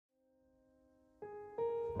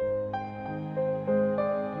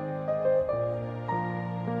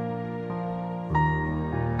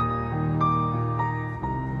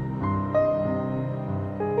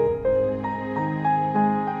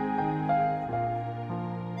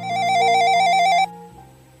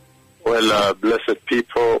Well, blessed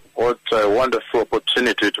people, what a wonderful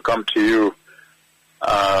opportunity to come to you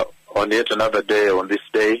on yet another day, on this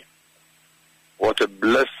day. What a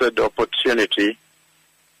blessed opportunity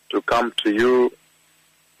to come to you,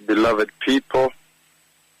 beloved people,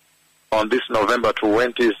 on this November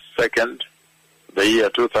 22nd, the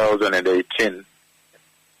year 2018.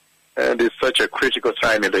 And it's such a critical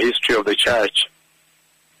time in the history of the church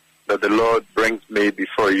that the Lord brings me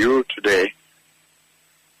before you today.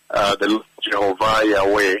 The Lord Jehovah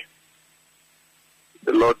Yahweh,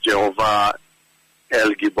 the Lord Jehovah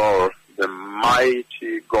El Gibor, the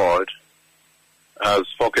mighty God, has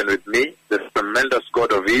spoken with me, the tremendous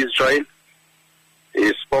God of Israel.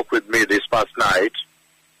 He spoke with me this past night.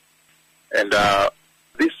 And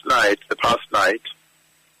this night, the past night,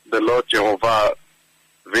 the Lord Jehovah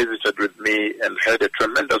visited with me and had a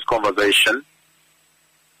tremendous conversation,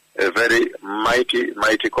 a very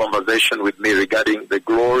mighty conversation with me regarding the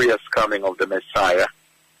glorious coming of the Messiah.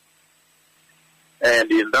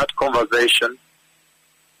 And in that conversation,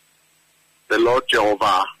 the Lord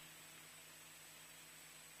Jehovah,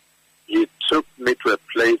 He took me to a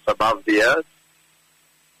place above the earth.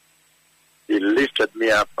 He lifted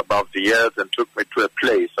me up above the earth and took me to a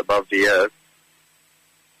place above the earth.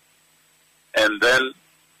 And then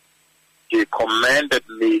He commanded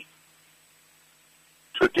me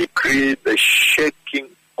to decree the shaking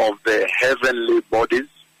of the heavenly bodies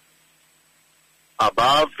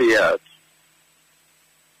above the earth.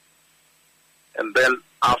 And then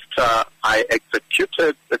after I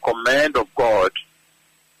executed the command of God,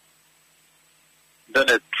 then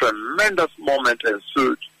a tremendous moment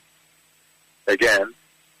ensued again,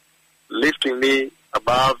 lifting me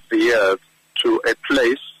above the earth to a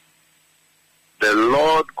place, the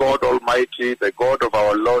Lord God Almighty, the God of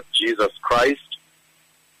our Lord Jesus Christ,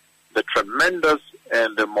 the tremendous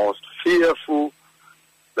and the most fearful,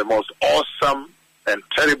 the most awesome and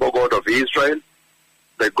terrible God of Israel,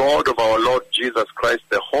 the God of our Lord Jesus Christ,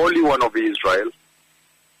 the Holy One of Israel,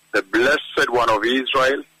 the Blessed One of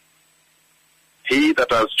Israel, He that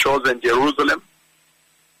has chosen Jerusalem,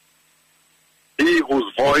 He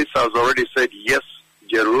whose voice has already said, yes,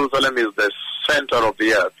 Jerusalem is the center of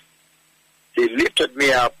the earth. He lifted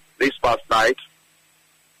me up this past night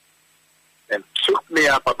and took me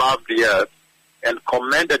up above the earth and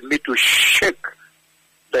commanded me to shake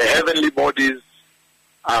the heavenly bodies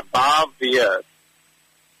above the earth.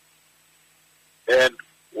 And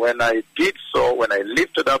when I did so, when I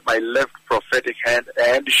lifted up my left prophetic hand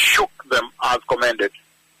and shook them as commanded,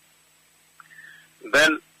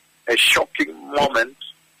 then a shocking moment,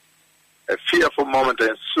 a fearful moment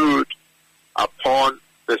ensued upon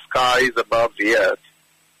the skies above the earth.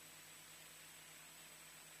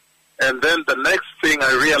 And then the next thing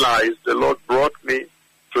I realized, the Lord brought me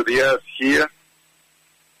to the earth here.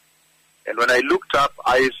 And when I looked up,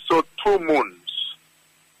 I saw two moons.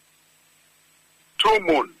 Two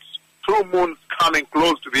moons coming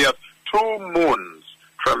close to the earth. Two moons.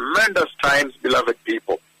 Tremendous times, beloved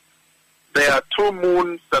people. There are two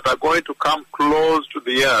moons that are going to come close to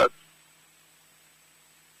the earth,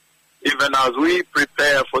 even as we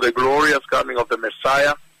prepare for the glorious coming of the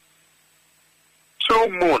Messiah. Two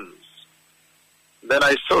moons. Then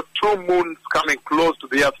I saw two moons coming close to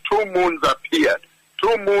the earth. Two moons appeared.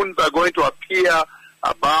 Two moons are going to appear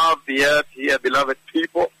above the earth here, beloved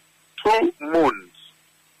people. Two moons.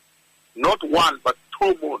 Not one, but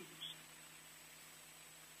two moons.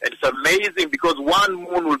 And it's amazing because one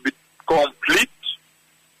moon will be complete,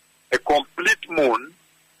 a complete moon,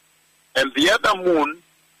 and the other moon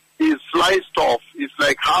is sliced off. It's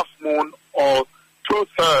like half moon or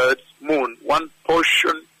 2/3 moon. One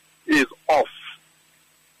portion is off.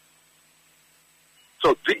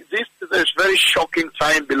 So this is a very shocking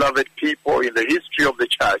time, beloved people, in the history of the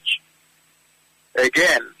church.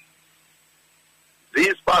 Again,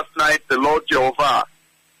 this past night, the Lord Jehovah,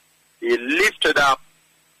 He lifted up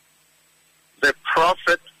the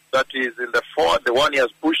prophet that is in the fore, the one He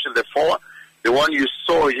has pushed in the fore, the one you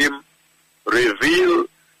saw Him reveal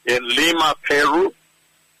in Lima, Peru,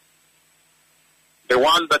 the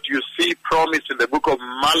one that you see promised in the book of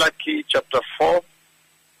Malachi, chapter 4,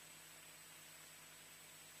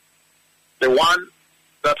 the one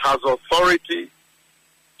that has authority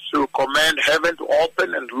to command heaven to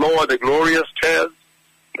open and lower the glorious stairs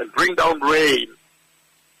and bring down rain.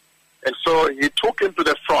 And so He took him to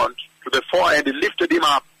the front, to the fore, and He lifted him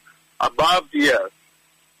up above the earth.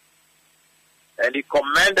 And He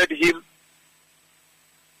commanded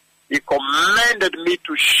me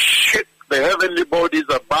to shake the heavenly bodies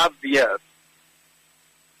above the earth.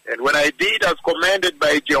 And when I did as commanded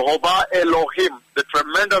by Jehovah Elohim, the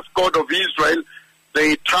tremendous God of Israel,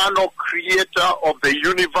 the eternal creator of the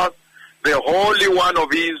universe, the Holy One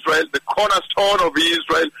of Israel, the cornerstone of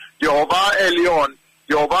Israel, Jehovah Elyon,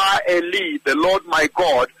 Jehovah Eli, the Lord my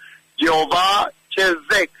God, Jehovah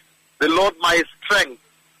Chezek, the Lord my strength,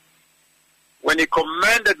 when he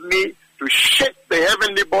commanded me to shake the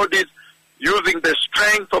heavenly bodies using the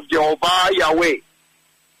strength of Jehovah Yahweh,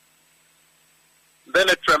 then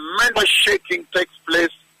a tremendous shaking takes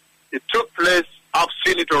place. It took place, I've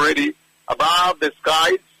seen it already, above the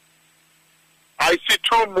skies. I see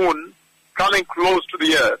two moons coming close to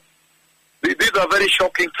the earth. These are very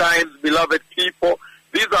shocking times, beloved people.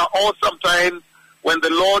 These are awesome times when the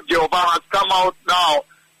Lord Jehovah has come out now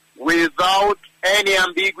without any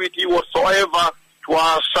ambiguity whatsoever to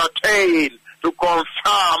ascertain, to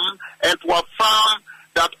confirm, and to affirm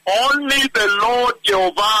that only the Lord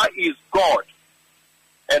Jehovah is God.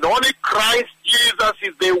 And only Christ Jesus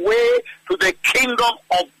is the way to the kingdom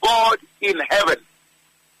of God in heaven.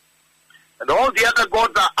 And all the other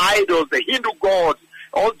gods are idols, the Hindu gods,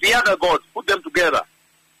 all the other gods, put them together.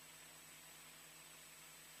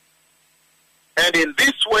 And in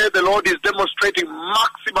this way, the Lord is demonstrating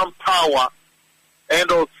maximum power and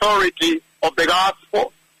authority of the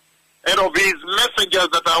gospel and of his messengers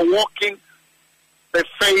that are walking the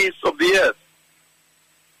face of the earth.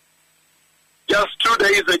 Just 2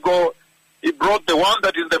 days ago, he brought the one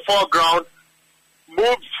that is in the foreground,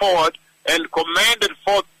 moved forward, and commanded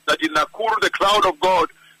forth that in Nakuru the cloud of God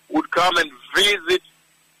would come and visit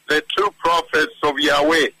the two prophets of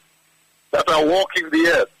Yahweh that are walking the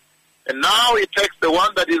earth. And now he takes the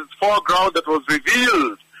one that is foreground that was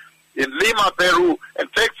revealed in Lima, Peru,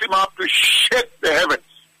 and takes him up to shake the heavens.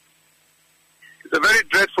 It's a very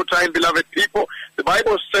dreadful time, beloved people. The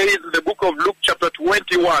Bible says in the book of Luke chapter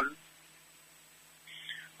 21,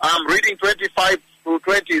 I'm reading 25 to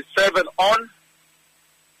 27 on.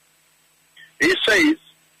 He says,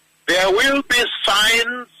 there will be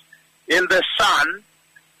signs in the sun,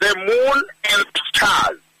 the moon, and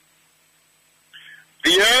stars.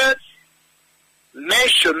 The earth,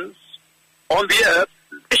 nations on the earth,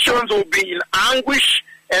 nations will be in anguish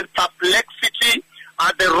and perplexity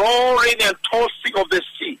at the roaring and tossing of the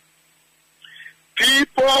sea.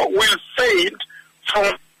 People will faint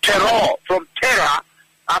from terror,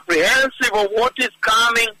 apprehensive of what is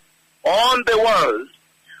coming on the world,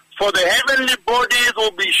 for the heavenly bodies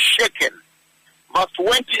will be shaken. Verse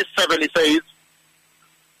 27, it says,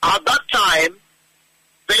 at that time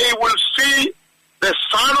they will see the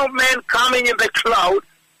Son of Man coming in the cloud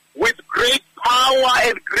with great power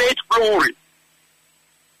and great glory.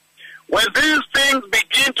 When these things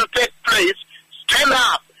begin to take place, stand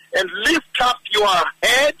up and lift up your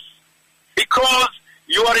heads, because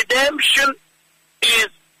your redemption is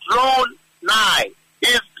drawn nigh,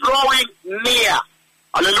 is drawing near.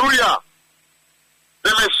 Hallelujah. The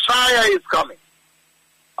Messiah is coming.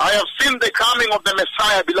 I have seen the coming of the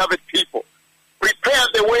Messiah, beloved people. Prepare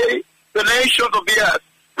the way, the nations of the earth.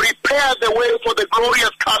 Prepare the way for the glorious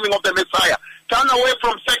coming of the Messiah. Turn away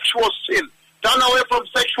from sexual sin. Turn away from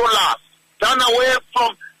sexual lust. Turn away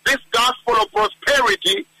from this gospel of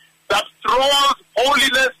prosperity that throws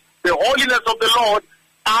holiness, the holiness of the Lord,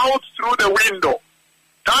 out through the window.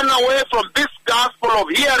 Turn away from this gospel of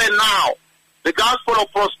here and now, the gospel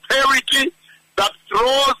of prosperity that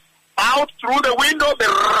throws out through the window the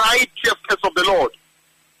righteousness of the Lord.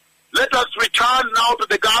 Let us return now to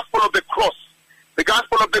the gospel of the cross, the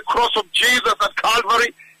gospel of the cross of Jesus at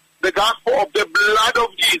Calvary, the gospel of the blood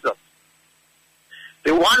of Jesus,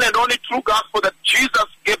 the one and only true gospel that Jesus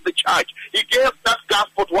gave the church. He gave that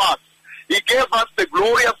gospel to us. He gave us the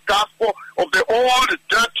glorious gospel of the old,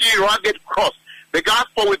 dirty, rugged cross, the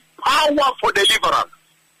gospel with power for deliverance,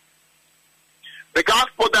 the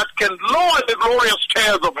gospel that can lower the glorious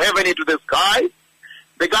stairs of heaven into the sky,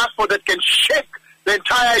 the gospel that can shake the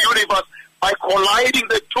entire universe by colliding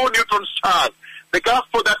the two neutron stars, the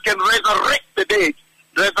gospel that can resurrect the dead,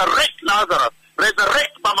 resurrect Lazarus,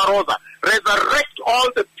 resurrect Mama Rosa, resurrect all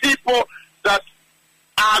the people that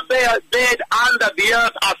are there dead under the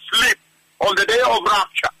earth asleep on the day of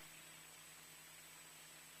rapture.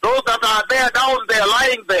 Those that are there down there,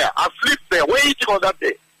 lying there, asleep there, waiting on that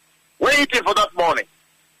day, waiting for that morning.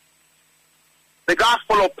 The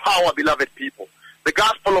gospel of power, beloved people. The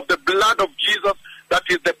gospel of the blood of Jesus, that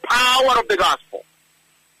is the power of the gospel.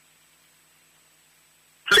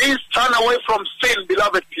 Please turn away from sin,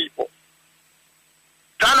 beloved people.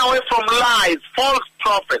 Turn away from lies, false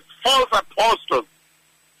prophets, false apostles.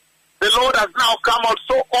 The Lord has now come out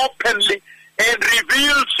so openly and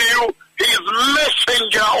revealed to you his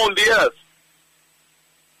messenger on the earth.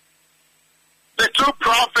 The two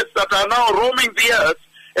prophets that are now roaming the earth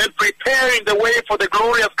and preparing the way for the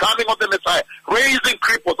glorious coming of the Messiah, raising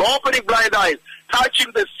cripples, opening blind eyes,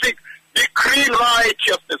 touching the sick, decreeing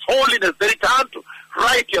righteousness, holiness, the return to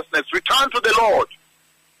righteousness, return to the Lord.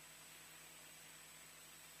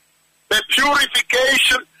 The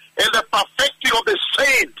purification and the perfecting of the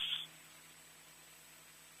saints.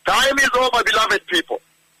 Time is over, beloved people.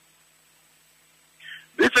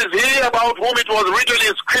 This is he about whom it was written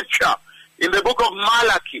in Scripture, in the book of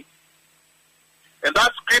Malachi. And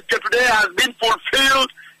that Scripture today has been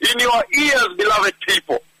fulfilled in your ears, beloved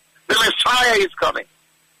people. The Messiah is coming.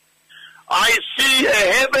 I see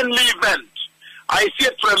a heavenly event. I see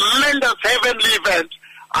a tremendous heavenly event.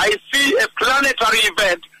 I see a planetary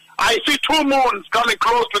event. I see two moons coming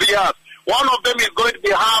close to the earth. One of them is going to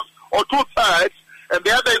be half or two-thirds, and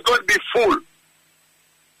the other is going to be full.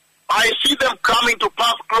 I see them coming to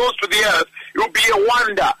pass close to the earth. It will be a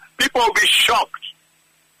wonder. People will be shocked.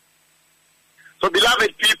 So,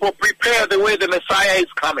 beloved people, prepare the way the Messiah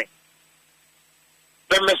is coming.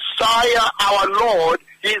 The Messiah, our Lord,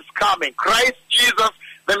 is coming. Christ Jesus,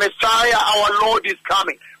 the Messiah, our Lord, is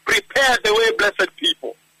coming. Prepare the way, blessed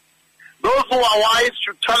people. Those who are wise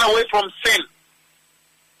should turn away from sin.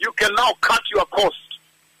 You can now cut your cost.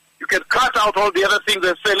 You can cut out all the other things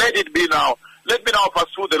and say, let it be now. Let me now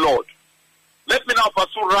pursue the Lord. Let me now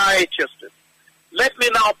pursue righteousness. Let me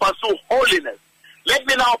now pursue holiness. Let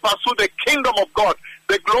me now pursue the kingdom of God,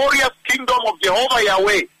 the glorious kingdom of Jehovah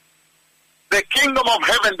Yahweh, the kingdom of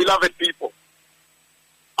heaven, beloved people.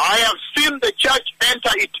 I have seen the church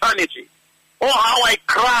enter eternity. Oh, how I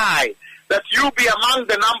cry that you be among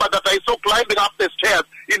the number that I saw climbing up the stairs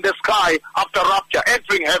in the sky after rapture,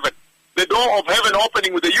 entering heaven. The door of heaven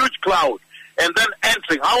opening with a huge cloud and then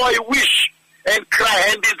entering. How I wish and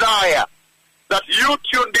cry and desire that you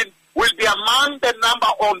tuned in will be among the number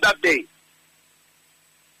on that day.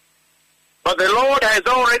 But the Lord has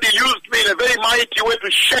already used me in a very mighty way to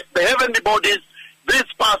shake the heavenly bodies this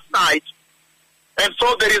past night. And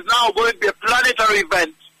so there is now going to be a planetary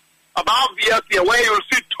event above the earth here where you'll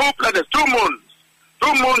see two planets, two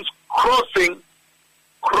moons crossing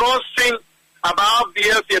above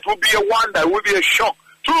the earth here. It will be a wonder, it will be a shock.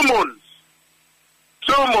 Two moons.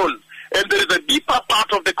 And there is a deeper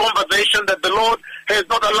part of the conversation that the Lord has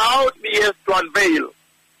not allowed me yet to unveil.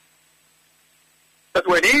 That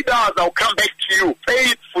when he does, I'll come back to you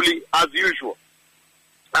faithfully as usual,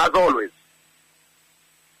 as always.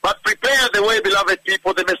 But prepare the way, beloved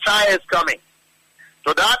people, the Messiah is coming.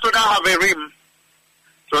 Toda Haverim,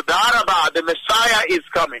 Toda Rabba, the Messiah is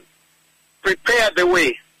coming. Prepare the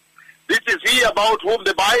way. This is he about whom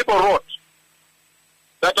the Bible wrote,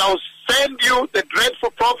 that I'll send you the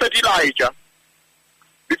dreadful prophet Elijah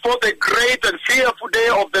before the great and fearful day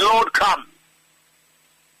of the Lord comes.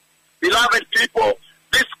 Beloved people,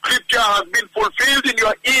 this scripture has been fulfilled in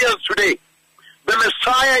your ears today. The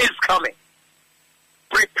Messiah is coming.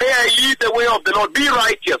 Prepare ye the way of the Lord. Be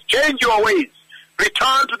righteous. Change your ways.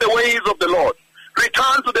 Return to the ways of the Lord.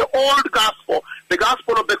 Return to the old gospel, the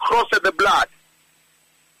gospel of the cross and the blood.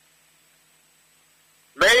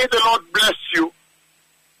 May the Lord bless you.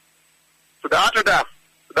 Toda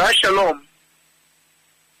Shalom.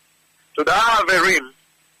 Toda Haverim.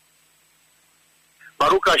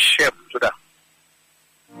 Baruch Hashem. Toda.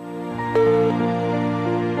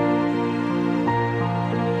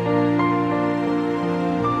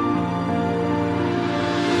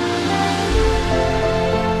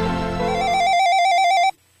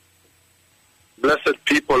 Blessed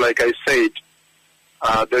people, like I said,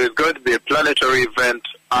 there is going to be a planetary event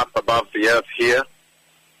up above the earth here.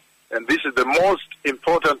 And this is the most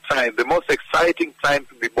important time, the most exciting time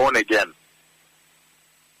to be born again.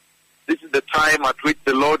 This is the time at which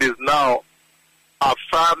the Lord is now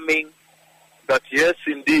affirming that yes,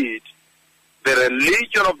 indeed, the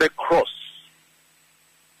religion of the cross,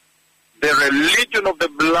 the religion of the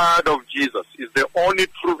blood of Jesus is the only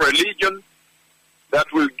true religion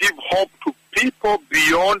that will give hope to people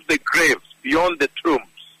beyond the graves, beyond the tombs.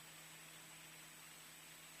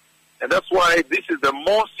 And that's why this is the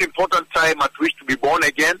most important time at which to be born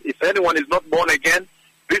again. If anyone is not born again,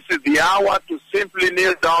 this is the hour to simply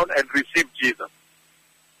kneel down and receive Jesus.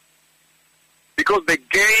 Because the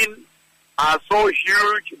gains are so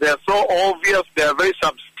huge, they are so obvious, they are very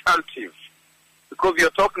substantive. Because you're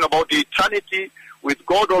talking about the eternity with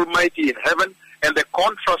God Almighty in heaven, and the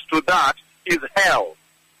contrast to that is hell.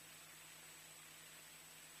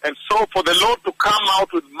 And so for the Lord to come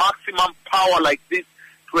out with maximum power like this,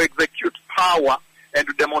 to execute power and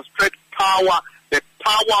to demonstrate power, the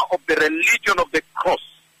power of the religion of the cross.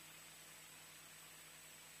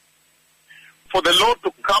 For the Lord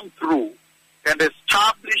to come through and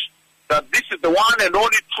establish that this is the one and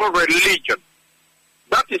only true religion.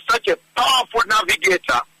 That is such a powerful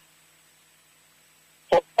navigator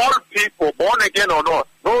for all people, born again or not.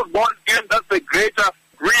 Those born again, that's a greater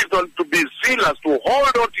reason to be zealous, to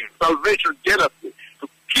hold on to salvation jealously, to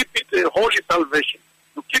keep it a holy salvation,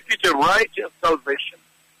 to keep it a righteous salvation.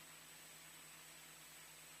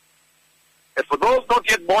 And for those not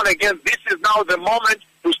yet born again, this is now the moment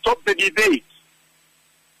to stop the debate,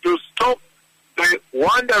 to stop the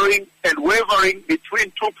wandering and wavering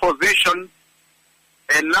between two positions,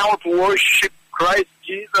 and now to worship Christ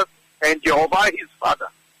Jesus and Jehovah his Father,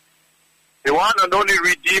 the one and only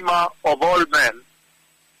Redeemer of all men,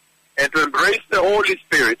 and to embrace the Holy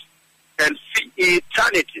Spirit and see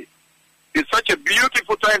eternity. It's such a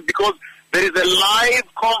beautiful time because there is a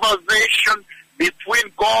live conversation between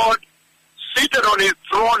God seated on his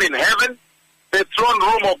throne in heaven, the throne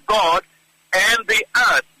room of God, and the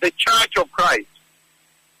earth, the church of Christ.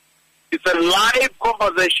 It's a live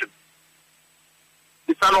conversation.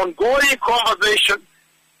 It's an ongoing conversation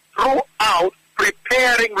throughout,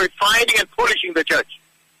 preparing, refining, and polishing the church.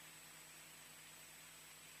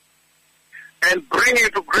 And bringing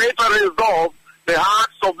to greater resolve the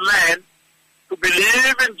hearts of men to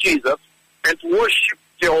believe in Jesus and to worship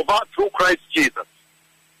Jehovah through Christ Jesus.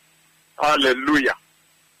 Hallelujah.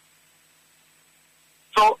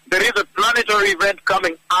 So there is a planetary event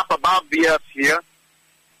coming up above the earth here.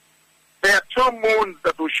 There are two moons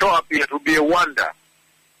that will show up here to be a wonder.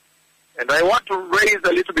 And I want to raise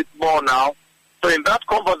a little bit more now. So in that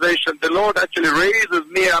conversation, the Lord actually raises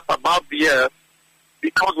me up above the earth,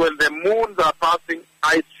 because when the moons are passing,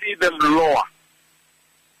 I see them lower.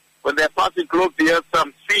 When they're passing close to the earth,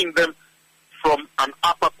 I'm seeing them from an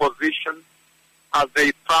upper position as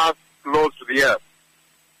they pass close to the earth.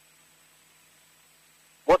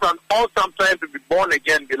 What an awesome time to be born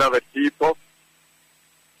again, beloved people.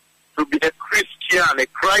 To be a Christian, a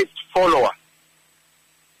Christ follower.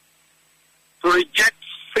 To reject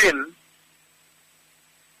sin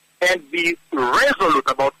and be resolute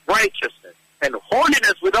about righteousness and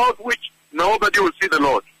holiness, without which nobody will see the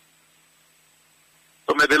Lord.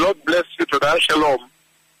 So may the Lord bless you. Toda shalom.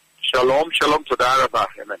 Shalom, shalom, toda rabah.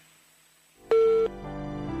 Amen.